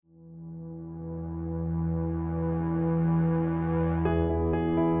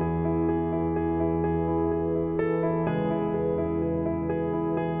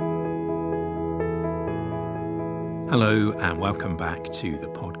Hello and welcome back to the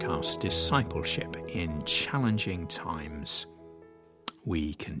podcast Discipleship in Challenging Times.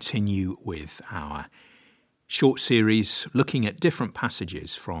 We continue with our short series looking at different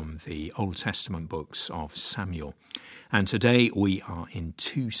passages from the Old Testament books of Samuel. And today we are in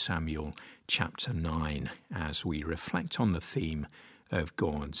 2 Samuel chapter 9 as we reflect on the theme of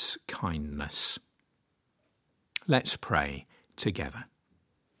God's kindness. Let's pray together.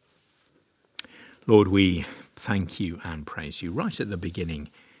 Lord, we thank you and praise you right at the beginning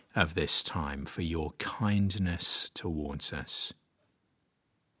of this time for your kindness towards us.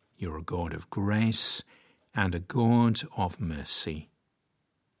 You're a God of grace and a God of mercy,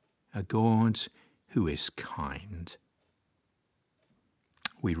 a God who is kind.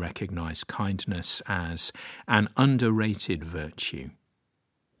 We recognize kindness as an underrated virtue.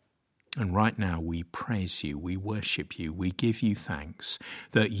 And right now we praise you, we worship you, we give you thanks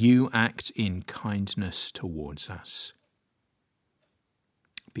that you act in kindness towards us.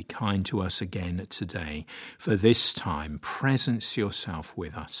 Be kind to us again today, for this time presence yourself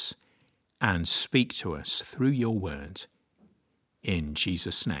with us and speak to us through your word. In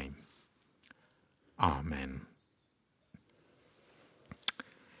Jesus' name, Amen.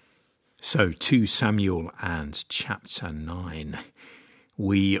 So 2 Samuel and chapter 9.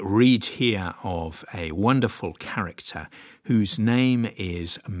 We read here of a wonderful character whose name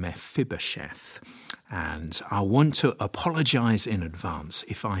is Mephibosheth. And I want to apologize in advance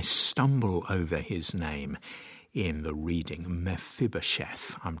if I stumble over his name in the reading.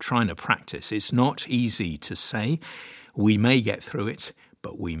 Mephibosheth. I'm trying to practice. It's not easy to say. We may get through it,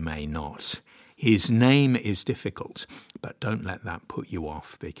 but we may not. His name is difficult, but don't let that put you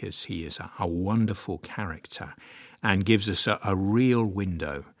off because he is a wonderful character and gives us a real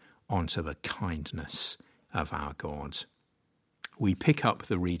window onto the kindness of our God. We pick up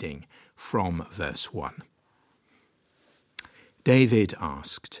the reading from verse 1. David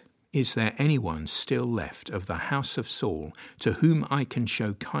asked, "Is there anyone still left of the house of Saul to whom I can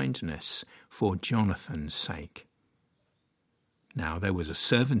show kindness for Jonathan's sake?" Now there was a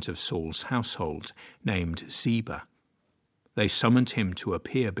servant of Saul's household named Ziba. They summoned him to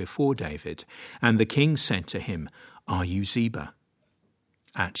appear before David, and the king said to him, "Are you Ziba?"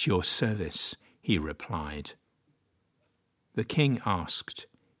 "At your service," he replied. The king asked,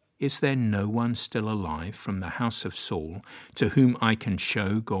 "Is there no one still alive from the house of Saul to whom I can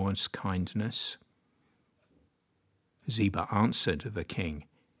show God's kindness?" Ziba answered the king,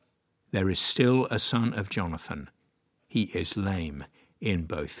 "There is still a son of Jonathan. He is lame in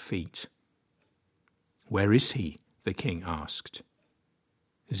both feet." "Where is he?" the king asked.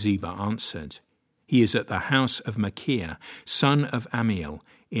 Ziba answered, "He is at the house of Machir, son of Amiel,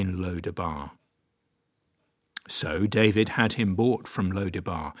 in Lodebar." So David had him brought from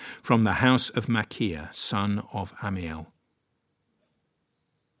Lodebar, from the house of Machir, son of Amiel.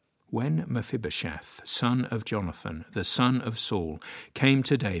 When Mephibosheth, son of Jonathan, the son of Saul, came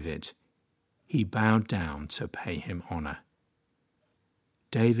to David, he bowed down to pay him honor.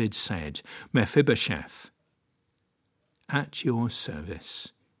 David said, "Mephibosheth." "At your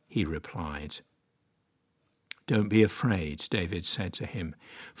service," he replied. "Don't be afraid," David said to him,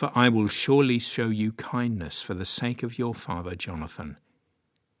 "for I will surely show you kindness for the sake of your father Jonathan.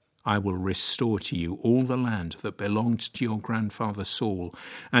 I will restore to you all the land that belonged to your grandfather Saul,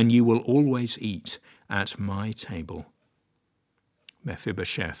 and you will always eat at my table."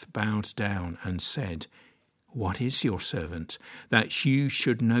 Mephibosheth bowed down and said, "What is your servant, that you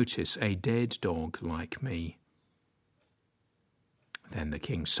should notice a dead dog like me?" Then the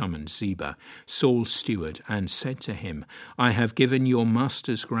king summoned Ziba, Saul's steward, and said to him, "I have given your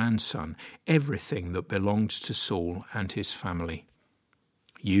master's grandson everything that belonged to Saul and his family.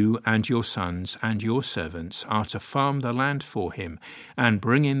 You and your sons and your servants are to farm the land for him and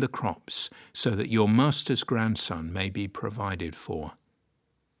bring in the crops so that your master's grandson may be provided for.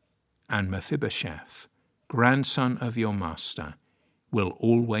 And Mephibosheth, grandson of your master, will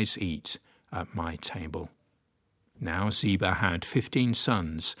always eat at my table." Now Ziba had 15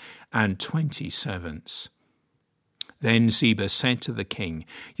 sons and 20 servants. Then Ziba said to the king,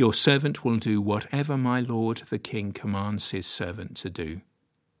 "Your servant will do whatever my lord the king commands his servant to do."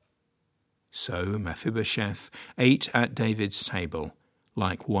 So Mephibosheth ate at David's table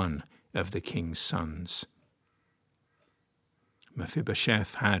like one of the king's sons.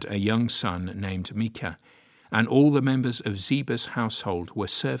 Mephibosheth had a young son named Micah, and all the members of Ziba's household were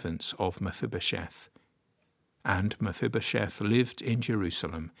servants of Mephibosheth. And Mephibosheth lived in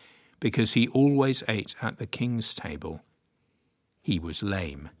Jerusalem because he always ate at the king's table. He was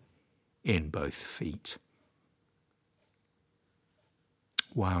lame in both feet.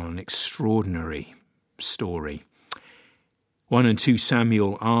 Wow, an extraordinary story. 1 and 2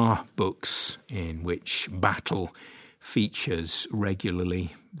 Samuel are books in which battle features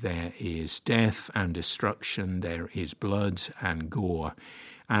regularly. There is death and destruction, there is blood and gore.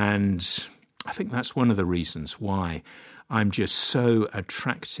 And I think that's one of the reasons why I'm just so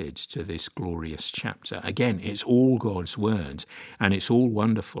attracted to this glorious chapter. Again, it's all God's word, and it's all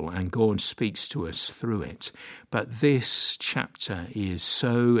wonderful, and God speaks to us through it. But this chapter is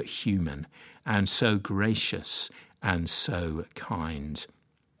so human and so gracious and so kind.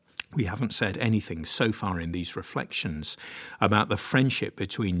 We haven't said anything so far in these reflections about the friendship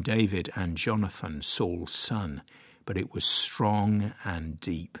between David and Jonathan, Saul's son, but it was strong and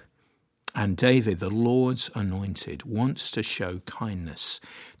deep. And David, the Lord's anointed, wants to show kindness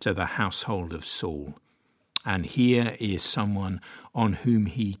to the household of Saul. And here is someone on whom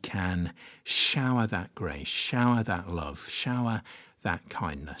he can shower that grace, shower that love, shower that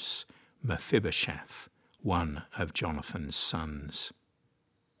kindness. Mephibosheth, one of Jonathan's sons.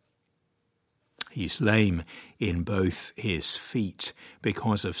 He's lame in both his feet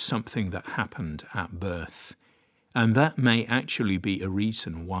because of something that happened at birth. And that may actually be a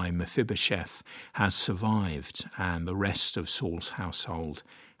reason why Mephibosheth has survived and the rest of Saul's household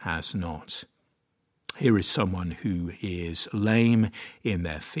has not. Here is someone who is lame in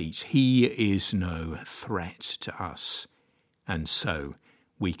their feet. He is no threat to us, and so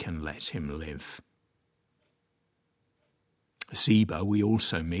we can let him live. Ziba we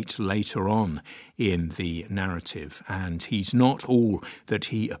also meet later on in the narrative, and he's not all that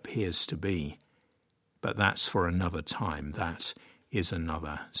he appears to be. But that's for another time. That is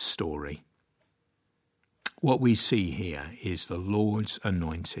another story. What we see here is the Lord's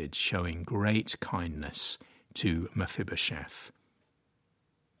anointed showing great kindness to Mephibosheth.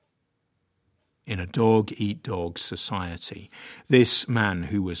 In a dog-eat-dog society, this man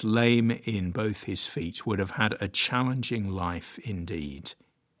who was lame in both his feet would have had a challenging life indeed.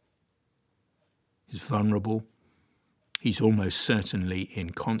 He's vulnerable. He's almost certainly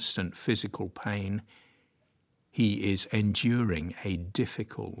in constant physical pain. He is enduring a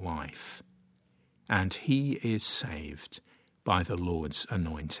difficult life, and he is saved by the Lord's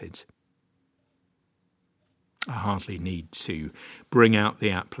anointed. I hardly need to bring out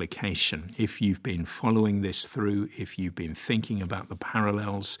the application. If you've been following this through, if you've been thinking about the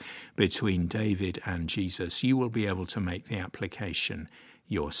parallels between David and Jesus, you will be able to make the application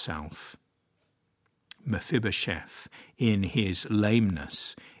yourself. Mephibosheth, in his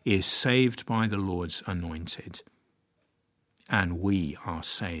lameness, is saved by the Lord's anointed. And we are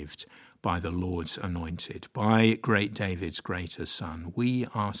saved by the Lord's anointed. By great David's greater son, we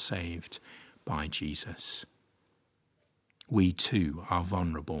are saved by Jesus. We too are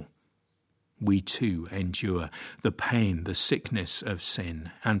vulnerable. We too endure the pain, the sickness of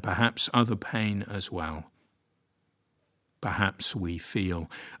sin, and perhaps other pain as well. Perhaps we feel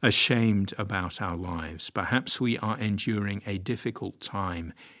ashamed about our lives. Perhaps we are enduring a difficult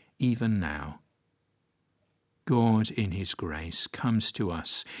time even now. God, in his grace, comes to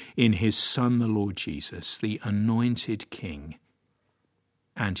us in his Son, the Lord Jesus, the anointed King,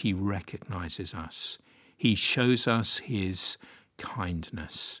 and he recognizes us. He shows us his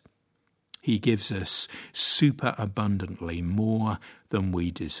kindness. He gives us superabundantly more than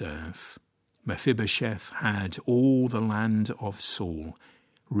we deserve. Mephibosheth had all the land of Saul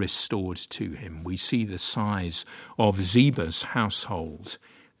restored to him. We see the size of Ziba's household,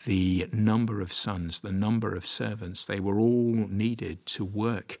 the number of sons, the number of servants. They were all needed to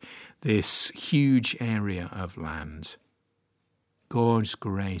work this huge area of land. God's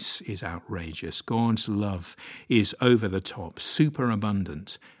grace is outrageous. God's love is over the top,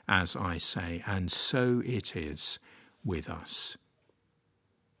 superabundant, as I say, and so it is with us.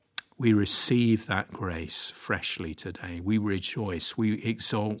 We receive that grace freshly today. We rejoice, we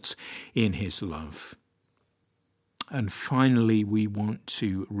exult in his love. And finally, we want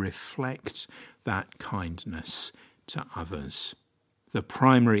to reflect that kindness to others. The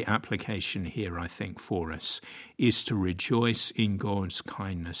primary application here, I think, for us is to rejoice in God's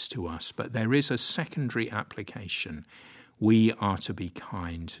kindness to us. But there is a secondary application. We are to be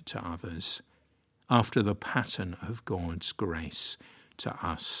kind to others after the pattern of God's grace to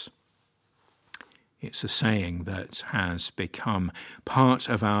us. It's a saying that has become part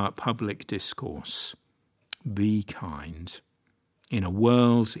of our public discourse. Be kind. In a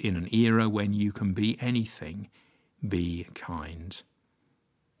world, in an era when you can be anything, be kind.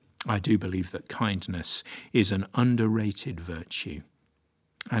 I do believe that kindness is an underrated virtue.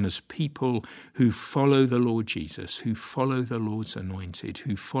 And as people who follow the Lord Jesus, who follow the Lord's anointed,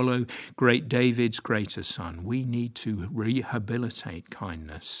 who follow great David's greater son, we need to rehabilitate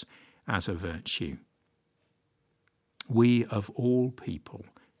kindness as a virtue. We of all people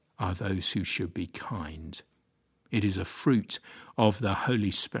are those who should be kind. It is a fruit of the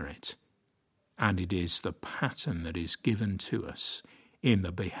Holy Spirit, and it is the pattern that is given to us in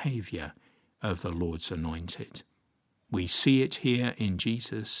the behaviour of the Lord's anointed. We see it here in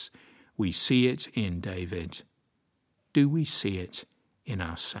Jesus. We see it in David. Do we see it in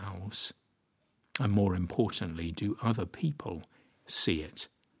ourselves? And more importantly, do other people see it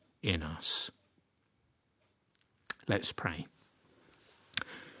in us? Let's pray.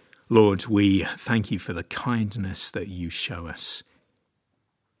 Lord, we thank you for the kindness that you show us.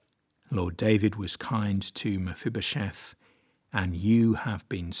 Lord, David was kind to Mephibosheth, and you have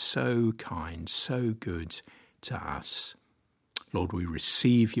been so kind, so good to us. Lord, we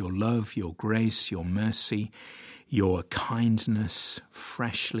receive your love, your grace, your mercy, your kindness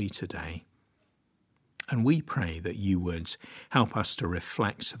freshly today. And we pray that you would help us to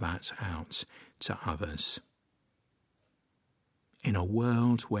reflect that out to others. In a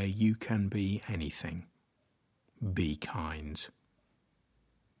world where you can be anything, be kind.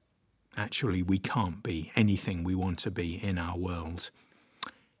 Actually, we can't be anything we want to be in our world.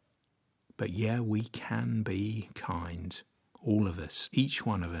 But yeah, we can be kind. All of us, each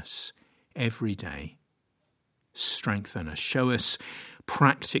one of us, every day. Strengthen us. Show us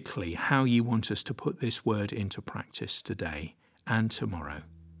practically how you want us to put this word into practice today and tomorrow.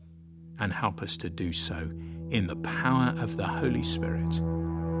 And help us to do so in the power of the Holy Spirit